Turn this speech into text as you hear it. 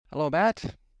Hello,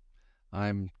 Matt.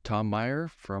 I'm Tom Meyer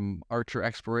from Archer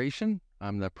Exploration.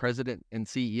 I'm the president and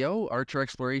CEO. Archer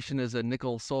Exploration is a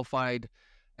nickel sulfide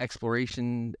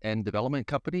exploration and development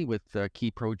company with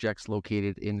key projects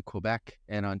located in Quebec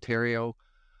and Ontario.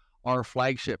 Our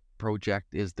flagship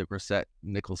project is the Grasset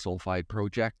nickel sulfide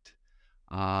project.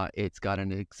 It's got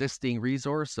an existing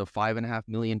resource of 5.5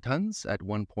 million tons at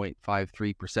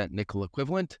 1.53% nickel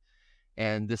equivalent.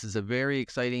 And this is a very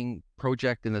exciting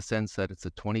project in the sense that it's a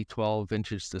 2012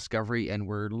 vintage discovery, and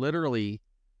we're literally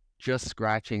just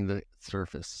scratching the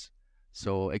surface.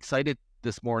 So excited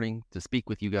this morning to speak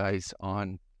with you guys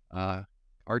on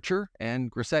Archer and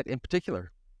Grasset in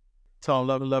particular. Tom,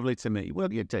 lovely to meet you.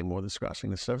 Well, you're doing more than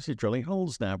scratching the surface. You're drilling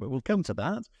holes now, but we'll come to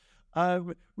that.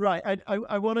 Right.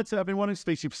 I've been wanting to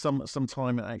speak to you for some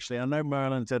time, actually. I know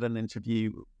Marilyn did an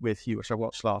interview with you, which I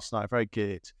watched last night. Very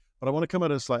good. But I want to come at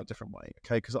it a slightly different way,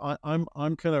 okay? Because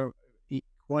I'm kind of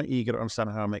quite eager to understand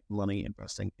how I make money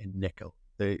investing in nickel.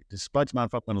 The supply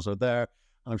demand fundamentals are there,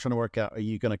 and I'm trying to work out, are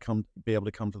you going to be able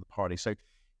to come to the party? So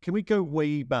can we go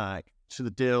way back to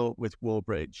the deal with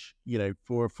Wallbridge,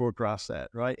 for Grasset,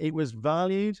 right? It was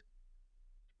valued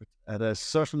at a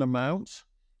certain amount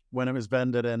when it was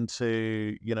vended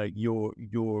into,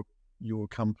 your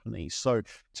company. So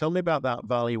tell me about that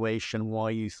valuation,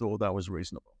 why you thought that was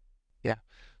reasonable. Yeah.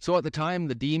 So at the time,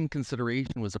 the deemed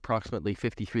consideration was approximately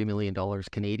 $53 million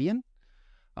Canadian.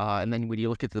 And then when you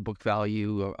look at the book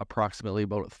value, approximately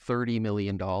about $30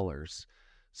 million.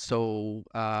 So,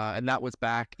 and that was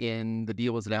back the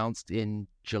deal was announced in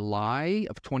July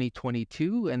of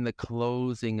 2022, and the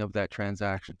closing of that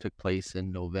transaction took place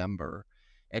in November.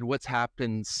 And what's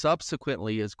happened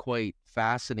subsequently is quite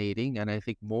fascinating. And I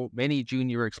think many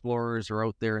junior explorers are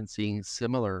out there and seeing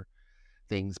similar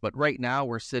things. But right now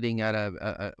we're sitting at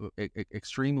a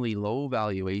extremely low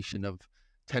valuation of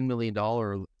 $10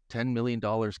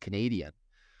 million Canadian.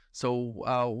 So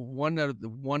one of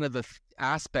the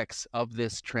aspects of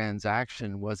this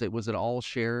transaction was it was an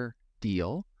all-share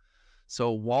deal.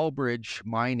 So Wallbridge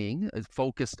Mining is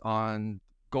focused on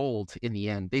gold in the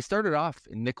end. They started off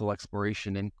in nickel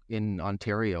exploration in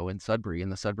Ontario, in Sudbury, in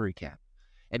the Sudbury camp.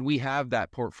 And we have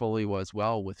that portfolio as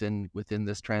well within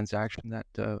this transaction that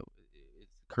is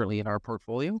currently in our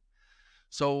portfolio.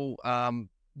 So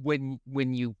when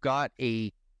you've got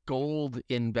a gold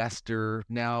investor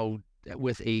now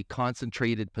with a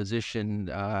concentrated position,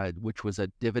 which was a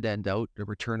dividend out, a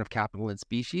return of capital in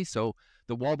species. So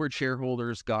the Wallbridge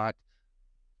shareholders got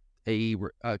a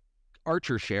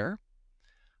Archer share.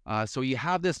 So you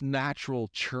have this natural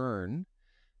churn.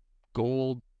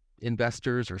 Gold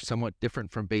investors are somewhat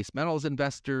different from base metals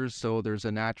investors. So there's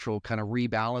a natural kind of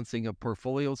rebalancing of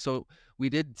portfolios. So we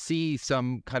did see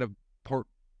some kind of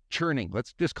churning.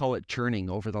 Let's just call it churning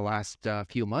over the last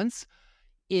few months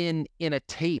in a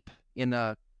tape. In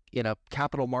a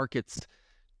capital markets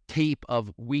tape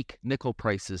of weak nickel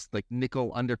prices, like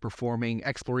nickel underperforming,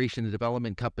 exploration and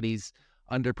development companies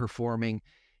underperforming,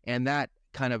 and that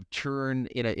kind of churn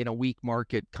in a weak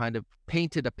market kind of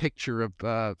painted a picture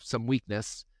of some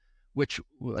weakness, which,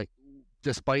 like,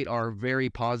 despite our very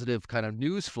positive kind of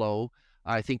news flow,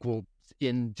 I think will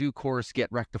in due course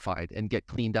get rectified and get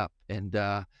cleaned up, and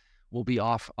we'll be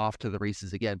off to the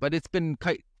races again. But it's been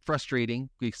quite frustrating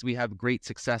because we have great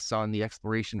success on the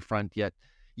exploration front,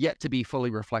 yet to be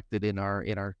fully reflected in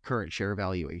our current share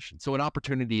valuation. So an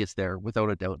opportunity is there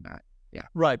without a doubt, Matt. Yeah.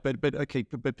 Right, but okay,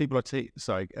 but people are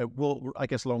I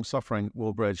guess long-suffering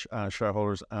Wallbridge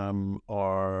shareholders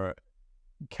are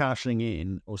cashing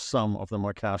in, or some of them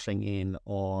are cashing in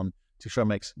on to try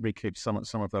and recoup some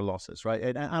of their losses, right?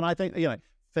 And I think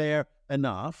fair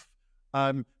enough,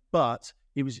 but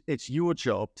it's your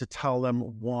job to tell them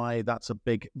why that's a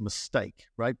big mistake,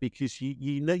 right? Because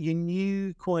you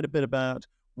knew quite a bit about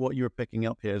what you were picking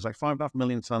up here. It's like 5.5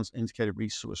 million tons indicated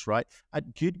resource, right?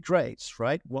 At good grades,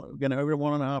 right? Over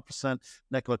 1.5%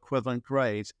 nickel equivalent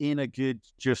grades in a good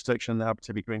jurisdiction, the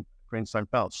Abitibi Greenstone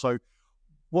Belt. So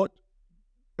what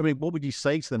would you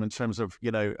say to them in terms of,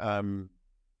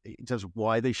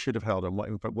 why they should have held on?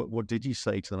 What did you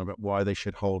say to them about why they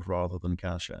should hold rather than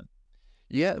cash in?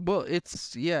 Yeah, well,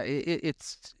 it's the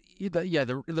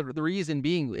reason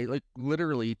being, like,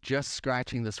 literally just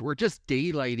scratching this. We're just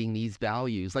daylighting these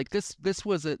values. Like this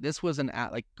was like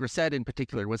Grasset in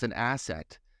particular was an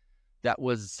asset that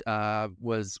was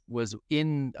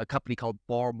in a company called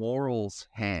Balmoral's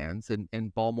hands,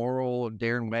 and Balmoral and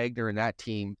Darren Wagner and that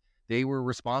team, they were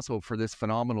responsible for this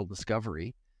phenomenal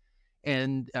discovery.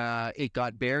 And it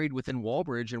got buried within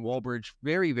Wallbridge, and Wallbridge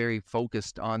very, very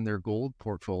focused on their gold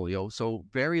portfolio. So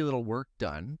very little work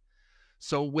done.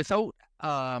 So without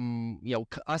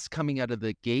us coming out of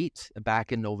the gate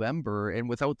back in November, and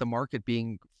without the market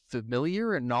being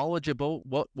familiar and knowledgeable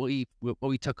what we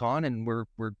took on, and we're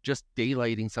just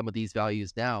daylighting some of these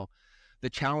values now.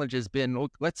 The challenge has been,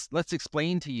 look, let's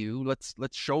explain to you, let's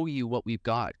show you what we've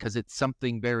got, because it's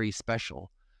something very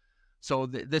special. So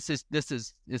this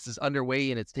is underway,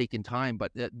 and it's taken time,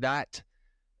 but that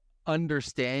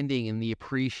understanding and the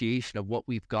appreciation of what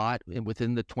we've got and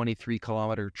within the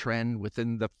 23-kilometer trend,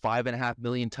 within the 5.5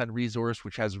 million ton resource,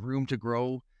 which has room to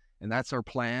grow, and that's our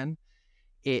plan.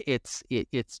 It's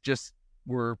just,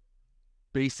 we're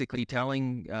basically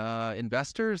telling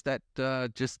investors that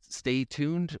just stay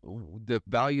tuned. The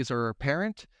values are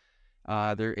apparent.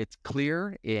 It's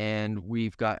clear, and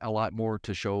we've got a lot more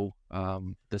to show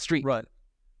the street. Right.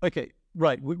 Okay.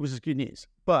 Right, which is good news.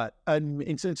 But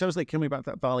in terms of coming back to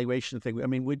that valuation thing, I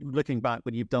mean, we're looking back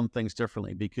when you've done things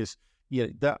differently, because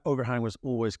that overhang was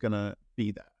always going to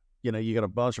be there. You got a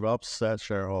bunch of upset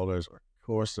shareholders. Of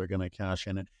course, they're going to cash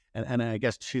in it. And I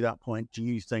guess to that point, do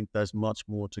you think there's much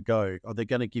more to go? Are they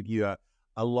going to give you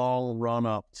a long run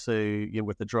up to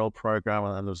with the drill program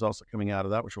and the results that are coming out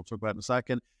of that, which we'll talk about in a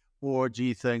second? Or do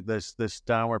you think this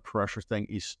downward pressure thing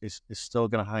is still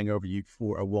going to hang over you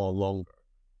for a while longer?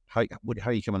 How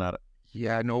are you coming at it?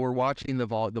 Yeah, no, we're watching the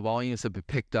volumes have been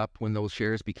picked up when those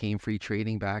shares became free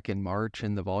trading back in March,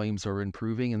 and the volumes are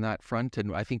improving in that front.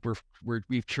 And I think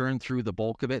we've churned through the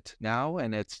bulk of it now,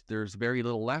 and there's very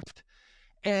little left.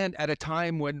 And at a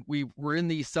time when we're in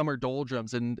these summer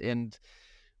doldrums, and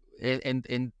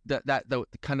that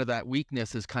kind of that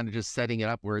weakness is kind of just setting it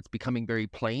up where it's becoming very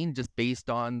plain, just based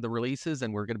on the releases,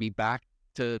 and we're going to be back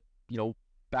to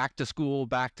back to school,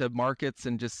 back to markets,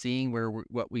 and just seeing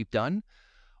what we've done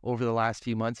over the last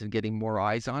few months and getting more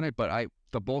eyes on it. But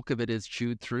the bulk of it is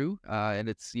chewed through, and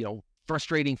it's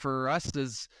frustrating for us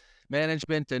as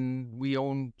management, and we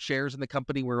own shares in the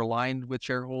company. We're aligned with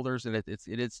shareholders, and it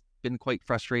has been quite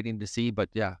frustrating to see. But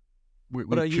yeah,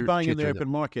 but are you buying in the open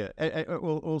market?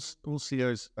 All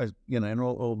CEOs, and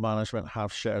all management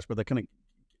have shares, but they're kind of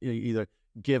either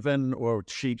given or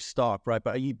cheap stock, right?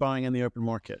 But are you buying in the open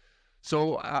market?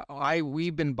 So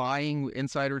we've been buying.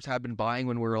 Insiders have been buying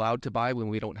when we're allowed to buy, when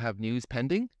we don't have news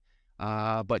pending.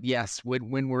 But yes,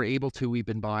 when we're able to, we've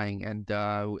been buying. And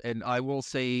I will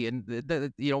say, and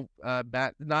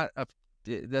Matt,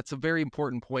 that's a very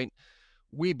important point.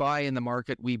 We buy in the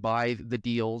market. We buy the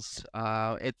deals.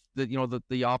 It's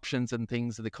the options and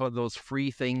things, those free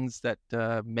things that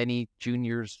many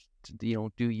juniors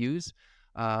do use.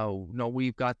 No,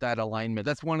 we've got that alignment.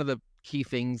 That's one of the key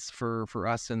things for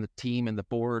us and the team and the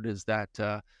board, is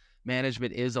that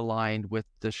management is aligned with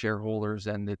the shareholders,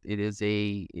 and it is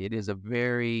a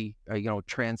very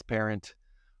transparent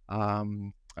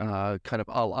kind of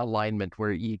alignment,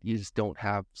 where you just don't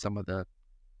have some of the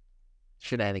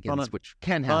shenanigans, which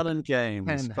can happen. Fun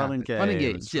and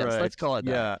games. Yes, right. Let's call it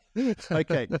that. Yeah.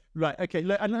 Okay. Right. Okay.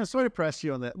 And I'm sorry to press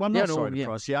you on that. Well, I'm not sorry to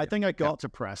press you. I think I got to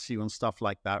press you on stuff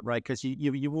like that, right? Because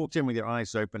you walked in with your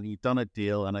eyes open. You've done a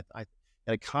deal, and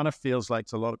it kind of feels like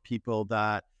to a lot of people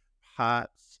that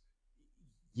perhaps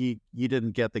you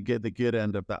didn't get the good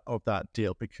end of that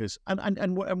deal, because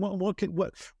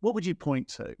what would you point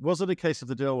to? Was it a case of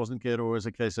the deal wasn't good, or was it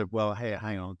a case of, well, hey,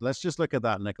 hang on, let's just look at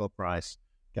that nickel price,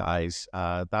 guys?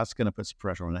 That's going to put some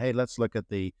pressure on it. Hey, let's look at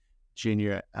the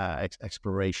junior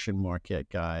exploration market,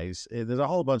 guys. There's a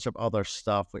whole bunch of other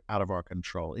stuff out of our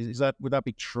control. Would that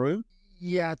be true?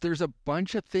 Yeah, there's a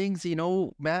bunch of things,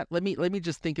 Matt. Let me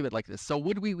just think of it like this. So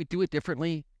would we do it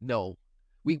differently? No,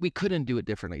 we couldn't do it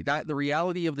differently. That the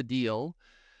reality of the deal,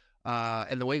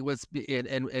 and the way it was,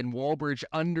 and Wallbridge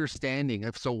understanding.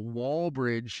 So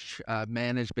Wallbridge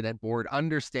management and board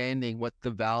understanding what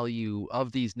the value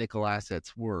of these nickel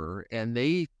assets were, and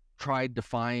they tried to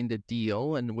find a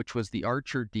deal, and which was the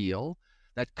Archer deal,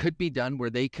 that could be done where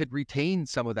they could retain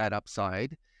some of that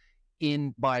upside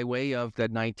by way of the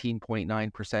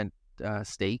 19.9%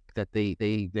 stake that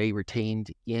they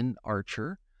retained in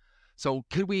Archer. So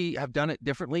could we have done it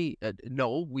differently?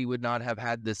 No, we would not have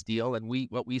had this deal. And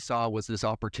what we saw was this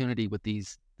opportunity with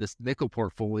this nickel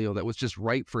portfolio that was just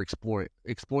ripe for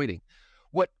exploiting.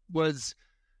 What was,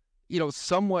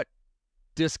 somewhat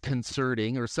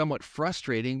disconcerting or somewhat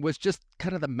frustrating was just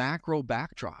kind of the macro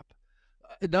backdrop.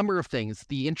 A number of things.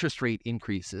 The interest rate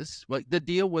increases. Well, the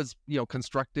deal was,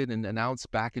 constructed and announced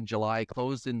back in July,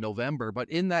 closed in November. But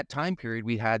in that time period,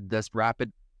 we had this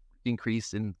rapid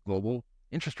increase in global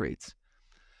interest rates.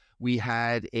 We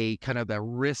had a kind of the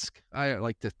risk. I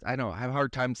have a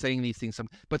hard time saying these things,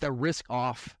 but the risk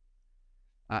off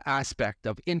aspect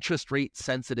of interest rate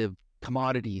sensitive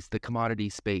commodities, the commodity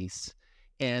space,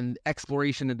 and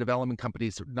exploration and development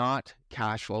companies are not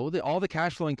cash flow. All the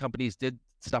cash flowing companies did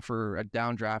suffer a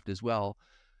downdraft as well,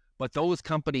 but those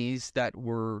companies that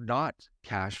were not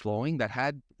cash flowing, that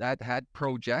had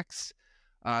projects,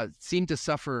 seemed to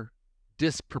suffer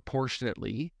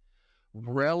disproportionately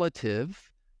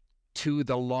relative to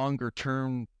the longer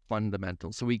term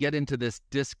fundamentals. So we get into this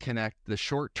disconnect, the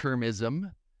short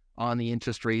termism on the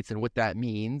interest rates and what that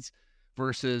means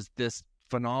versus this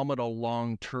phenomenal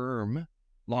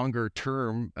longer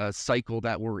term cycle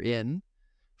that we're in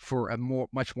for a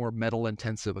much more metal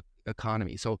intensive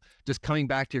economy. So just coming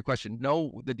back to your question,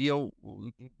 no, the deal,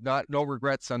 no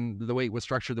regrets on the way it was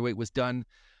structured, the way it was done.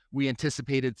 We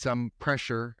anticipated some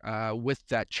pressure with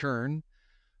that churn,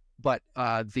 but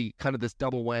the kind of this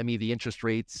double whammy, the interest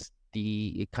rates,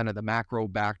 the kind of the macro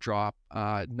backdrop,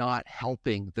 not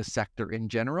helping the sector in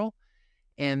general.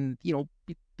 And,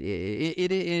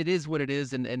 it is what it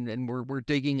is, and we're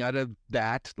digging out of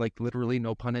that, like literally,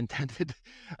 no pun intended,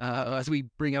 as we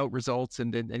bring out results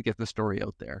and get the story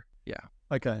out there. Yeah.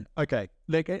 Okay.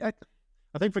 Like I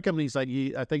think for companies like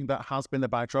you, I think that has been the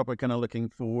backdrop. We're kind of looking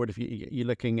forward. If you're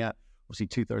looking at obviously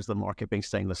 2/3 of the market being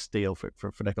stainless steel for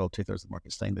nickel, 2/3 of the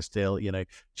market stainless steel.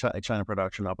 China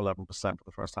production up 11% for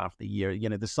the first half of the year.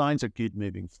 The signs are good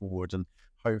moving forward, and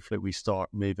hopefully we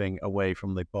start moving away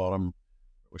from the bottom.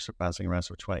 We're surpassing around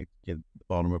sort of 20, the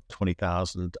bottom of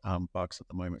 $20,000 bucks at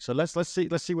the moment. So let's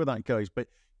see where that goes. But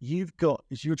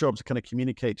it's your job to kind of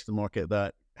communicate to the market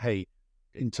that, hey,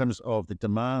 in terms of the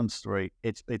demand story,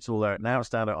 it's all there. Now it's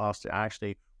down to us to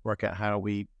actually work out how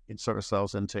we insert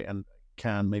ourselves into and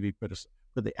can maybe put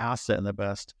the asset in the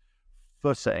best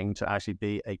footing to actually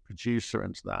be a producer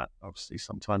into that, obviously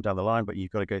sometime down the line, but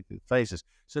you've got to go through the phases.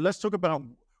 So let's talk about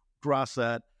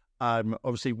Grasset.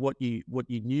 Obviously what you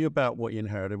knew about what you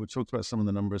inherited. We talked about some of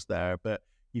the numbers there, but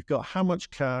you've got how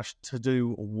much cash to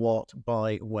do what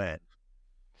by when?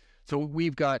 So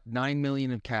we've got $9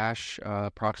 million in cash,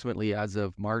 approximately as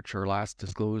of March, our last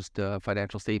disclosed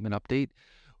financial statement update.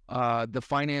 The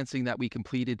financing that we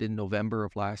completed in November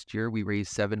of last year, we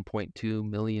raised $7.2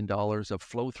 million of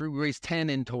flow through. We raised 10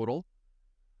 in total.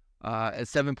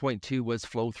 7.2 was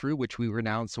flow through, which we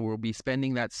renounced. So we'll be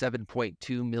spending that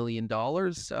 $7.2 million.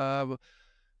 The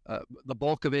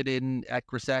bulk of it at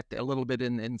Grasset, a little bit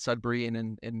in Sudbury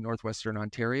and in northwestern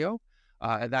Ontario.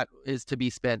 And that is to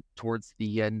be spent towards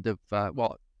the end of, at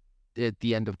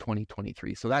the end of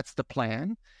 2023. So that's the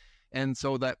plan. And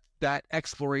so that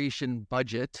exploration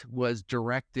budget was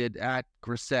directed at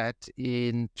Grasset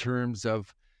in terms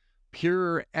of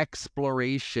pure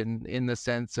exploration, in the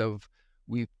sense of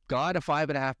we've got a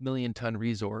 5.5 million ton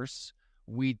resource.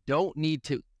 We don't need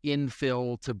to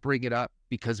infill to bring it up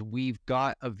because we've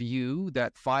got a view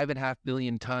that 5.5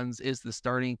 million tons is the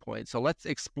starting point. So let's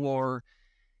explore,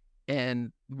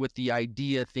 and with the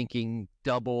idea thinking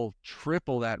double,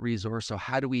 triple that resource. So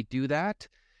how do we do that?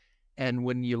 And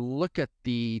when you look at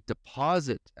the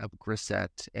deposit of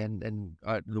Grasset and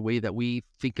the way that we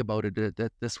think about it,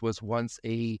 that this was once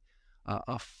a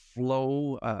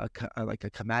flow, like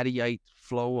a komatiite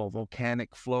flow, a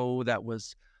volcanic flow that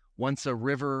was once a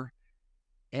river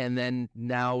and then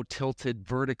now tilted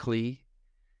vertically.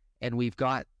 And we've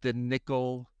got the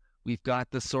nickel, we've got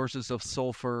the sources of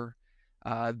sulfur.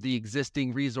 The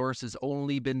existing resource has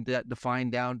only been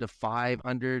defined down to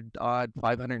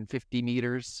 550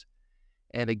 meters.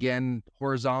 And again,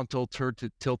 horizontal,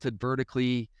 tilted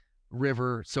vertically,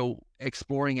 river. So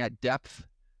exploring at depth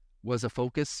was a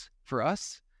focus for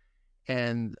us.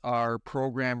 And our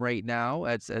program right now,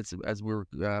 as we're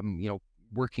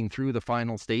working through the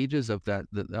final stages of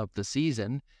the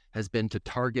season, has been to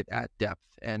target at depth.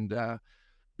 And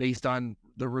based on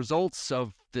the results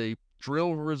of the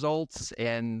drill results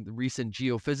and the recent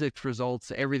geophysics results,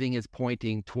 everything is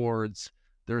pointing towards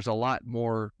there's a lot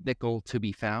more nickel to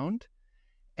be found.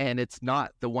 And it's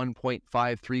not the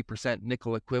 1.53%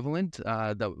 nickel equivalent.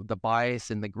 The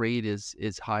bias and the grade is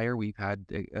higher. We've had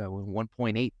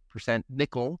 1.8%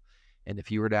 nickel, and if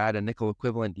you were to add a nickel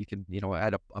equivalent, you can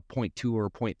add a 0.2 or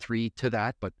 0.3 to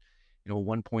that. But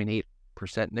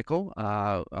 1.8% nickel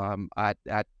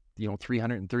at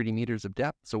 330 meters of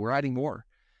depth. So we're adding more,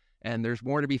 and there's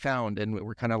more to be found, and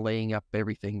we're kind of laying up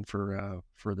everything for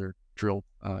further drill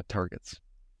targets.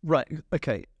 Right.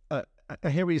 Okay. I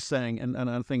hear what you're saying, and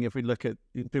I think if we look at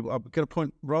people, I'm going to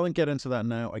point, rather than get into that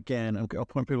now again, I'll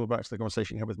point people back to the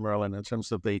conversation you had with Merlin in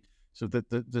terms of the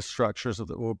structures of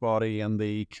the ore body and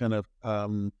the kind of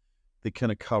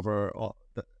cover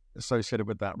associated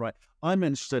with that. Right. I'm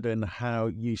interested in how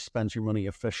you spend your money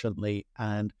efficiently,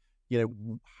 and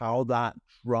how that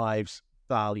drives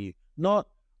value. Not,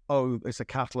 oh, it's a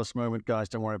catalyst moment, guys,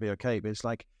 don't worry, it'll be okay. But it's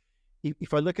like,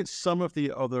 if I look at some of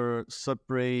the other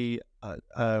Sudbury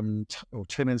or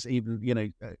Timmins,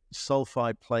 even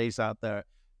sulfide plays out there,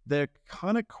 they're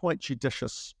kind of quite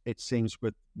judicious, it seems,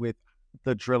 with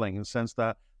the drilling, in the sense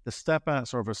that the step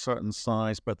outs are of a certain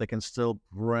size, but they can still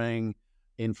bring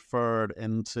inferred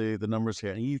into the numbers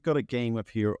here. And you've got a game up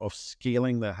here of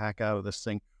scaling the heck out of this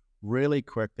thing really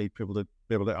quickly, people to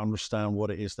be able to understand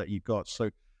what it is that you've got. So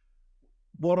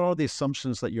what are the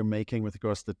assumptions that you're making with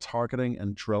regards to the targeting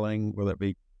and drilling, whether it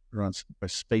be around by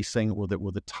spacing or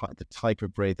the type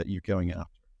of braid that you're going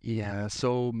after? Yeah,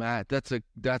 so Matt, that's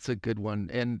a good one.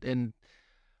 And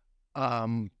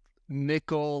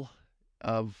nickel,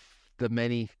 of the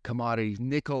many commodities,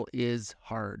 nickel is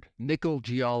hard. Nickel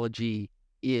geology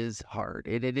is hard,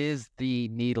 and it is the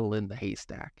needle in the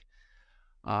haystack.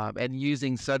 And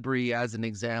using Sudbury as an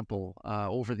example,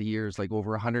 over the years, like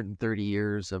over 130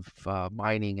 years of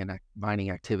mining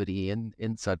activity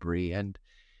in Sudbury, and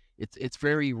it's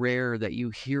very rare that you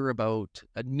hear about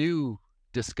a new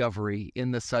discovery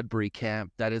in the Sudbury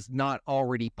camp that is not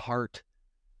already part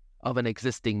of an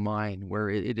existing mine, where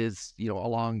it is,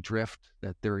 along drift,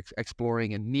 that they're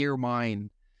exploring a near mine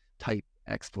type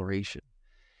exploration.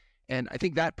 And I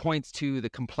think that points to the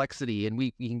complexity. And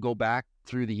we can go back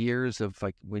through the years of,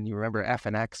 like, when you remember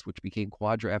FNX, which became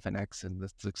Quadra FNX, and the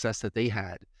success that they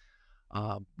had,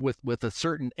 with a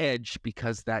certain edge,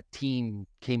 because that team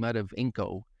came out of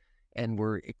Inco and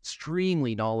were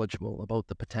extremely knowledgeable about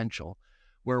the potential.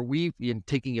 Where we've been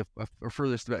taking a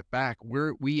further step back,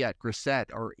 we at Grasset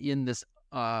are in this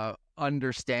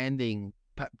understanding,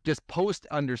 just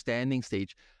post-understanding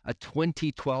stage, a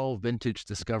 2012 vintage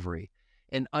discovery,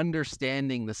 and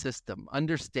understanding the system,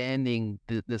 understanding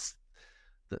the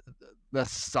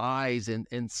size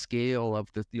and scale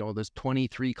of this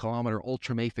 23-kilometer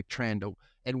ultramafic trend,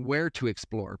 and where to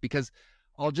explore. Because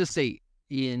I'll just say,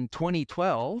 in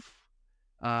 2012,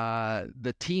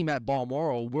 the team at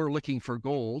Balmoral were looking for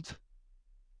gold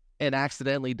and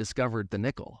accidentally discovered the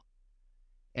nickel.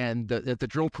 And the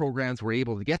drill programs were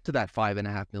able to get to that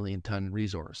 5.5 million ton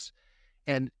resource.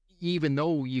 And even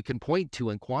though you can point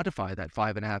to and quantify that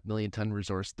 5.5 million ton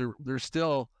resource,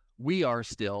 we are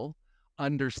still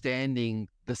understanding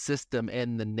the system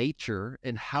and the nature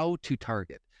and how to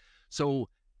target. So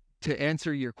to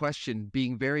answer your question,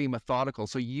 being very methodical,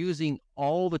 so using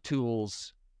all the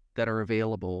tools that are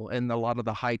available and a lot of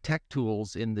the high-tech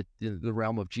tools in the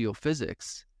realm of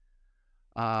geophysics,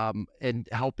 and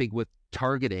helping with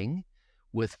targeting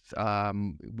with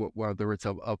whether it's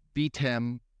a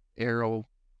VTEM aero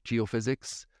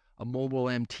geophysics, a mobile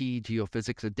MT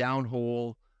geophysics, a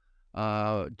downhole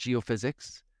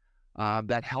geophysics,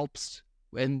 that helps,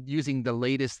 and using the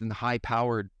latest and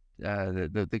high-powered,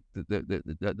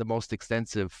 the most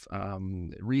extensive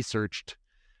researched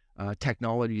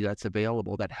technology that's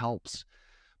available, that helps.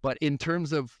 But in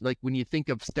terms of, like, when you think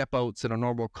of step outs in a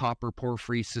normal copper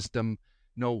porphyry system,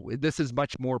 no, this is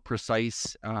much more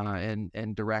precise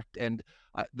and direct. And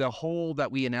the hole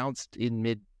that we announced in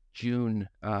mid-June,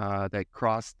 that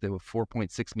crossed the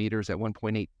 4.6 meters at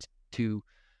 1.82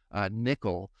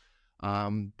 nickel,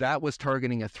 that was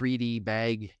targeting a 3D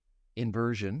bag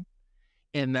inversion.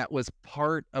 And that was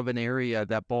part of an area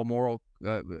that Balmoral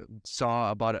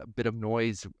saw about a bit of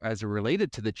noise as it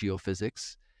related to the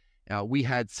geophysics. We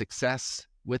had success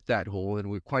with that hole,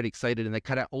 and we're quite excited. And that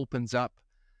kind of opens up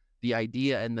the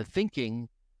idea and the thinking,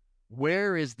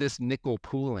 where is this nickel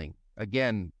pooling?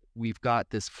 Again, we've got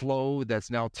this flow that's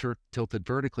now tilted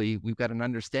vertically. We've got an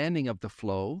understanding of the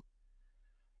flow.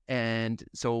 And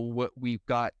so what we've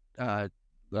got,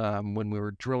 when we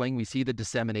were drilling, we see the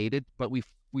disseminated, but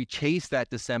we chase that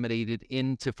disseminated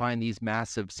in to find these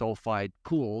massive sulfide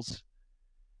pools,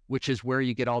 which is where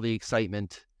you get all the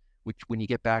excitement, which, when you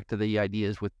get back to the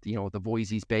ideas with, the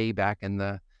Voisey's Bay back in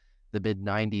the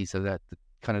mid-90s, of that,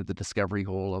 kind of the discovery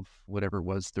hole of whatever it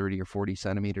was, 30 or 40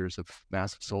 centimeters of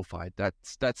massive sulfide. But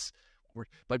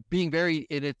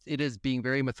it is being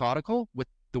very methodical with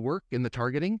the work and the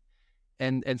targeting,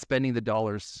 and spending the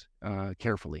dollars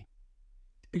carefully.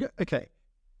 Okay,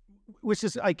 which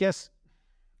is, I guess,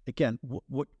 again,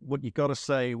 what you got to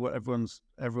say, what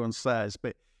everyone says,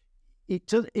 but you've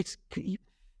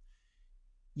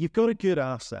got a good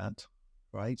asset,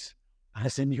 right,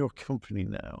 as in your company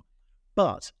now,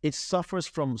 but it suffers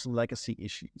from some legacy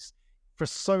issues. For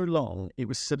so long, it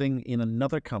was sitting in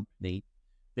another company,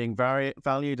 being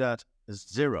valued at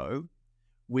zero,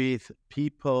 with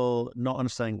people not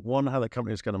understanding, one, how the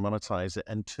company was going to monetize it,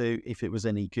 and two, if it was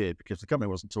any good, because the company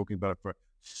wasn't talking about it for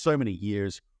so many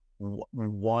years.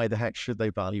 Why the heck should they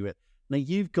value it? Now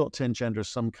you've got to engender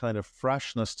some kind of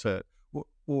freshness to it,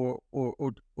 or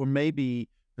maybe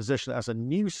position it as a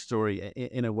news story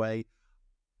in a way.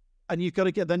 And you've got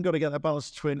to get that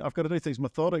balance between, I've got to do things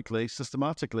methodically,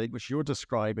 systematically, which you're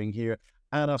describing here,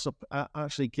 and also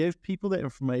actually give people the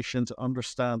information to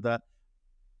understand that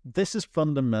this is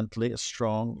fundamentally a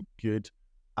strong, good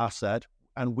asset,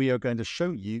 and we are going to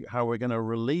show you how we're going to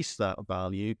release that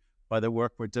value by the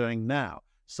work we're doing now.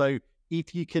 So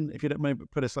if you don't mind,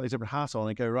 put a slightly different hat on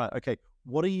and go, right, okay,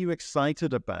 what are you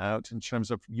excited about in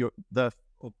terms of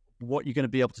what you're going to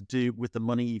be able to do with the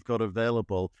money you've got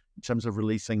available in terms of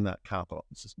releasing that capital?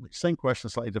 It's the same question,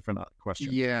 slightly different question.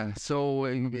 Yeah. So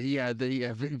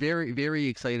very, very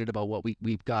excited about what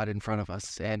we've got in front of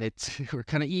us, and we're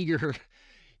kind of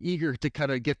eager to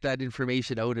kind of get that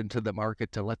information out into the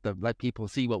market to let people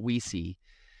see what we see.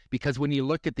 Because when you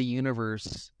look at the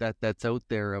universe that's out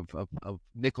there of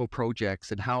nickel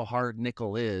projects and how hard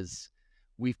nickel is,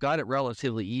 we've got it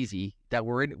relatively easy. That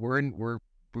we're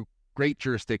great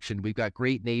jurisdiction. We've got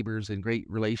great neighbors and great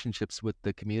relationships with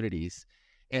the communities,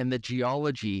 and the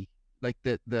geology, like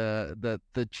the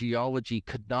geology,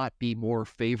 could not be more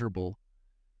favorable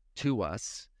to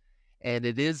us. And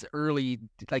it is early,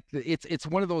 like it's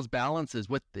one of those balances.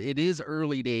 It is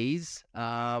early days,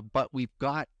 but we've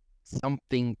got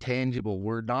something tangible.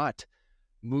 We're not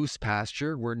moose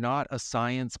pasture. We're not a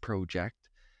science project.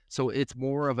 So it's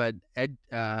more of a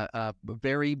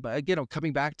very,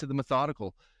 coming back to the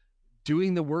methodical,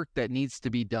 doing the work that needs to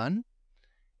be done.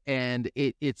 And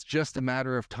it's just a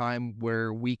matter of time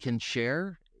where we can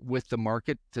share with the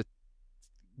market to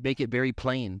make it very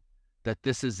plain that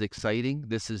this is exciting,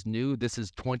 this is new, this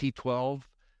is 2012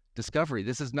 discovery.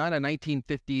 This is not a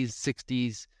 1950s,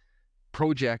 60s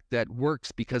project that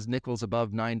works because nickel's above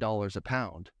 $9 a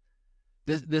pound.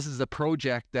 This is a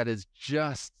project that has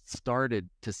just started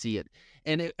to see it.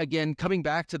 And again, coming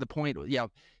back to the point,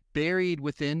 buried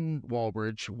within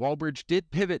Wallbridge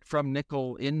did pivot from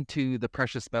nickel into the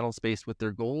precious metal space with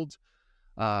their gold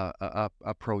a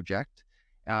project.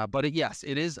 But yes,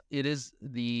 it is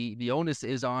the onus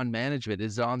is on management,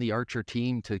 is on the Archer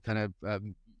team to kind of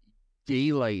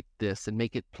daylight this and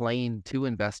make it plain to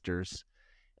investors.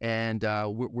 And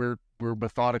we're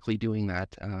methodically doing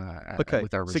that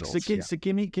with our results. So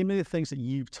give me the things that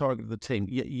you've targeted the team.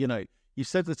 You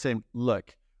said to the team,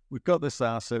 look, we've got this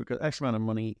asset, we've got X amount of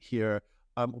money here.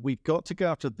 We've got to go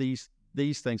after these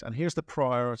things, and here's the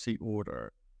priority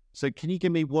order. So can you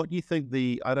give me what you think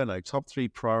the, top 3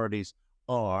 priorities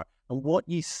are, and what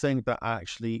you think that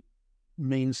actually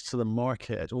means to the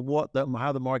market, or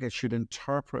how the market should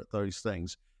interpret those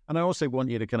things? And I also want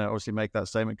you to kind of obviously make that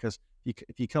statement, because if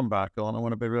you come back on, I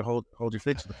want to be able to hold your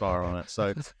feet to the fire on it.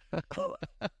 So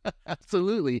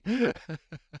absolutely.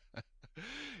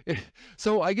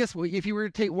 So I guess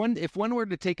if one were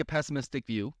to take a pessimistic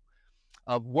view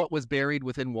of what was buried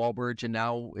within Wallbridge and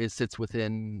now sits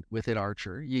within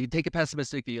Archer, you take a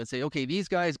pessimistic view and say, okay, these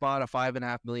guys bought a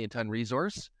 5.5 million ton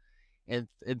resource, and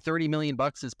 $30 million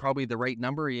is probably the right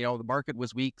number. The market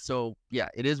was weak, so yeah,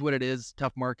 it is what it is.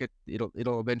 Tough market.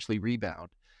 It'll eventually rebound.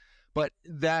 But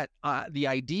that the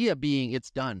idea being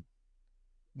it's done.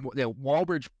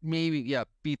 Wallbridge, maybe,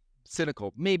 be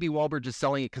cynical. Maybe Wallbridge is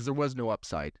selling it because there was no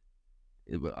upside.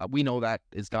 We know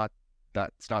that's not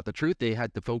the truth. They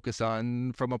had to focus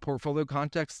on, from a portfolio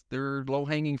context, their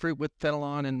low-hanging fruit with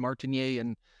Fenelon and Martinier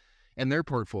and their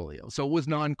portfolio. So it was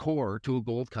non-core to a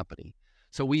gold company.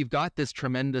 So we've got this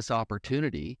tremendous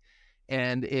opportunity.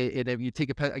 And if you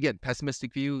take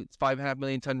pessimistic view, it's 5.5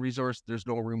 million ton resource, there's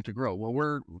no room to grow. Well,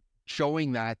 we're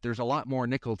showing that there's a lot more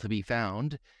nickel to be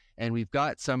found. And we've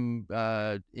got some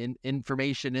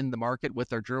information in the market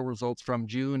with our drill results from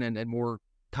June and more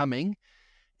coming.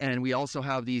 And we also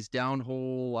have these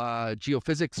downhole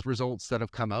geophysics results that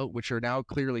have come out, which are now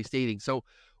clearly stating. So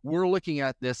we're looking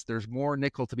at this. There's more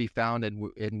nickel to be found, and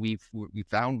we've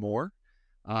found more.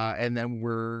 And then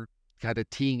we're kind of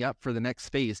teeing up for the next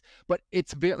phase. But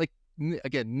it's very,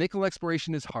 again, nickel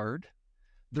exploration is hard.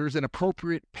 There's an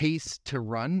appropriate pace to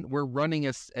run. We're running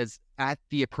as at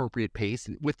the appropriate pace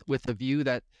with a view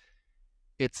that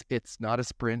it's not a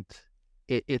sprint.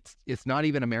 It's not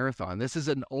even a marathon. This is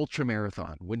an ultra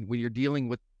marathon. When you're dealing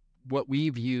with what we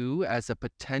view as a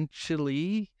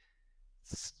potentially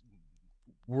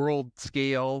world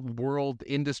scale, world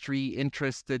industry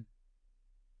interested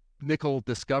nickel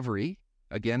discovery,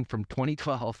 again from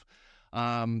 2012,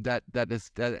 that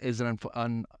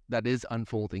is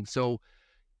unfolding. So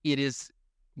it is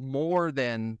more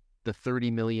than the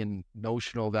 30 million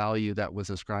notional value that was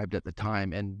ascribed at the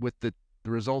time. And with the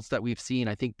results that we've seen,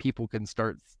 I think people can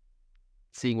start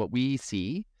seeing what we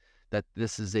see, that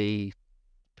this is a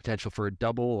potential for a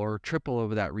double or triple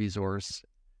of that resource.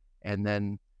 And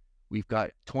then we've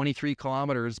got 23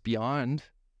 kilometers beyond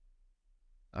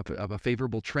of a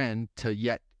favorable trend to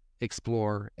yet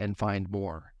explore and find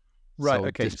more. Right. So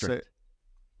Okay. district.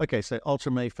 So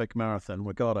ultramafic marathon,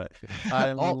 we got it. See what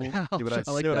I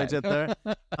like I that. did there?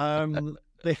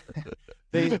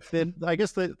 I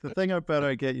guess the thing I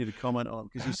better get you to comment on,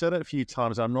 because you said it a few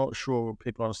times, I'm not sure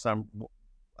people understand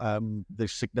the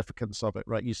significance of it,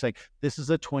 right? You say this is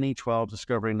a 2012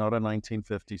 discovery, not a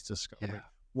 1950s discovery. Yeah.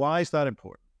 Why is that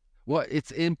important? Well,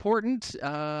 it's important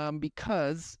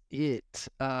because it,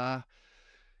 again,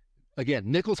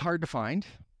 nickel's hard to find.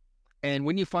 And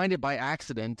when you find it by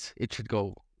accident, it should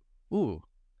go, ooh,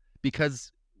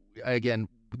 because again,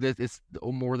 it's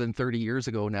more than 30 years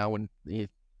ago now when you're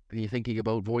thinking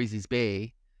about Voisey's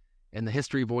Bay and the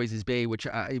history of Voisey's Bay, which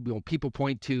people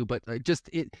point to, but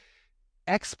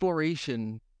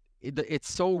exploration,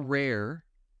 it's so rare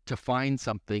to find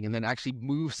something and then actually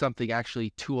move something actually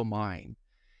to a mine.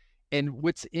 And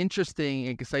what's interesting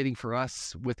and exciting for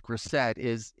us with Grasset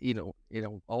is,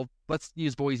 let's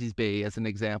use Voisey's Bay as an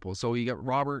example. So you got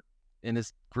Robert and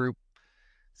his group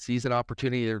sees an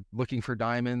opportunity. They're looking for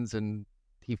diamonds, and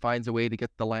he finds a way to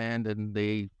get the land, and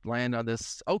they land on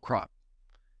this outcrop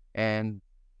and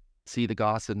see the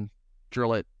Gossan,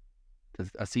 drill it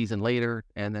a season later,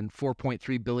 and then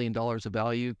 $4.3 billion of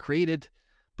value created.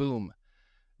 Boom.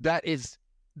 That is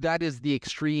the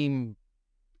extreme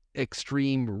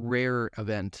rare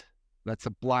event. That's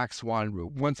a black swan,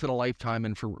 once in a lifetime.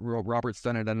 And for Robert's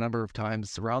done it a number of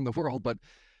times around the world, but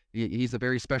he's a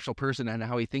very special person and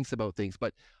how he thinks about things.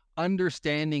 But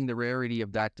understanding the rarity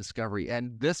of that discovery,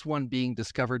 and this one being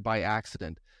discovered by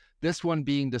accident, this one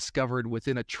being discovered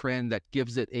within a trend that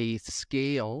gives it a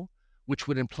scale, which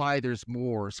would imply there's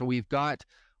more. So we've got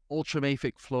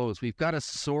ultramafic flows. We've got a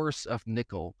source of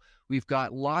nickel. We've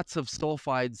got lots of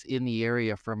sulfides in the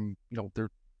area from,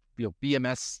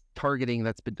 BMS targeting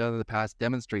that's been done in the past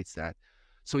demonstrates that.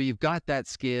 So you've got that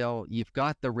scale, you've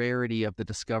got the rarity of the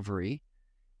discovery,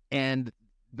 and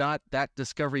that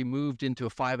discovery moved into a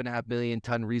 5.5 million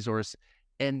ton resource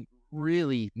and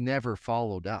really never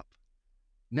followed up.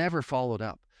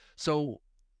 So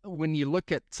when you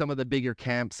look at some of the bigger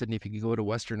camps, and if you can go to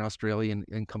Western Australia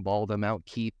and Kambalda, Mount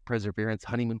Keith, Perseverance,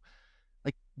 Honeymoon,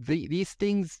 like these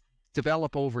things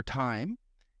develop over time.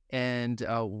 And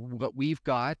what we've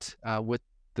got with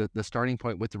the starting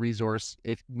point with the resource,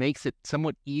 it makes it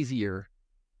somewhat easier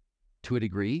to a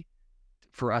degree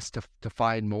for us to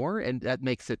find more, and that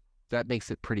makes it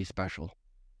pretty special.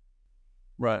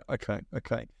 Right. Okay.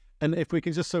 And if we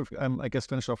can just sort of, I guess,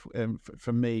 finish off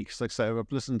for me, because like I say, I've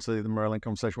listened to the Merlin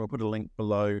conversation. We'll put a link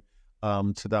below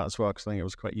to that as well, because I think it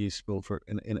was quite useful for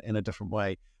in a different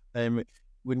way. When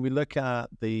we look at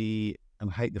and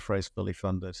I hate the phrase fully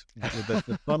funded,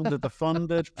 the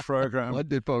funded program,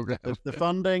 the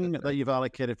funding that you've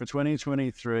allocated for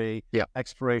 2023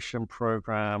 exploration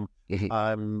program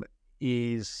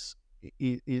is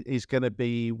going to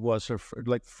be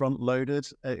like front loaded.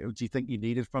 Do you think you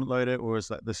needed front loaded, or is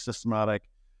that the systematic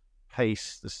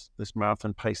pace, this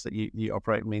marathon pace that you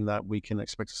operate, mean that we can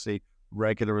expect to see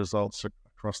regular results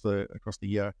across the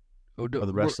year? Or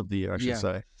the rest of the year, I should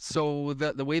say. So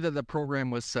the way that the program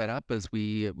was set up is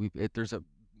there's a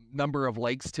number of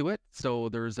legs to it. So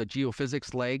there's a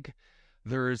geophysics leg,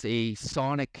 there's a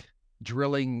sonic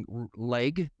drilling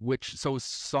leg,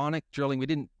 sonic drilling, we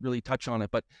didn't really touch on it,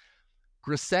 but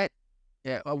Grasset,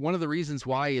 one of the reasons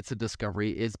why it's a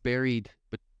discovery is buried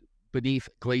beneath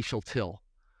glacial till.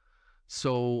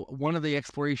 So one of the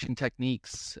exploration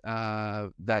techniques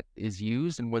that is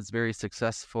used and was very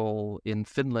successful in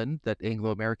Finland that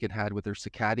Anglo-American had with their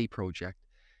Sakatti project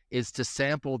is to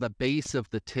sample the base of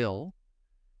the till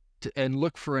and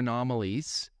look for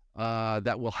anomalies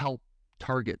that will help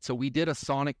target. So we did a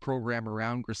sonic program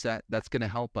around Grasset that's going to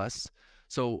help us.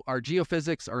 So our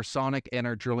geophysics, our sonic, and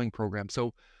our drilling program.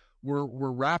 So we're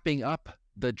wrapping up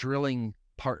the drilling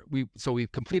part. We've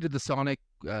completed the sonic.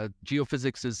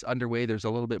 Geophysics is underway. There's a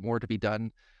little bit more to be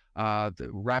done.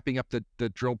 Wrapping up the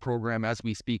drill program as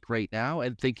we speak right now,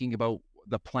 and thinking about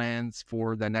the plans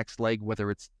for the next leg,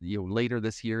 whether it's later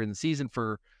this year in the season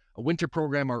for a winter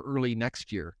program or early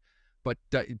next year. But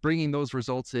bringing those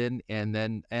results in and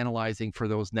then analyzing for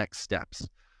those next steps.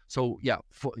 So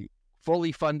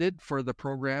fully funded for the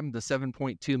program, the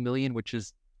 7.2 million, which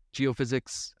is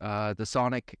geophysics, the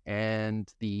sonic, and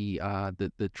the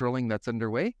drilling that's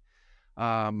underway.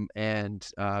 And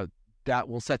that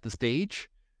will set the stage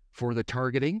for the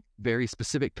targeting, very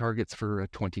specific targets for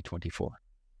 2024.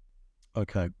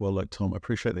 Okay. Well, look, Tom, I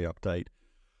appreciate the update.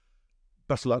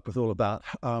 Best of luck with all of that.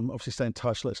 Obviously, stay in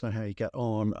touch. Let us know how you get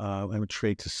on. I'm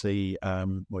intrigued to see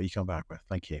what you come back with.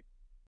 Thank you.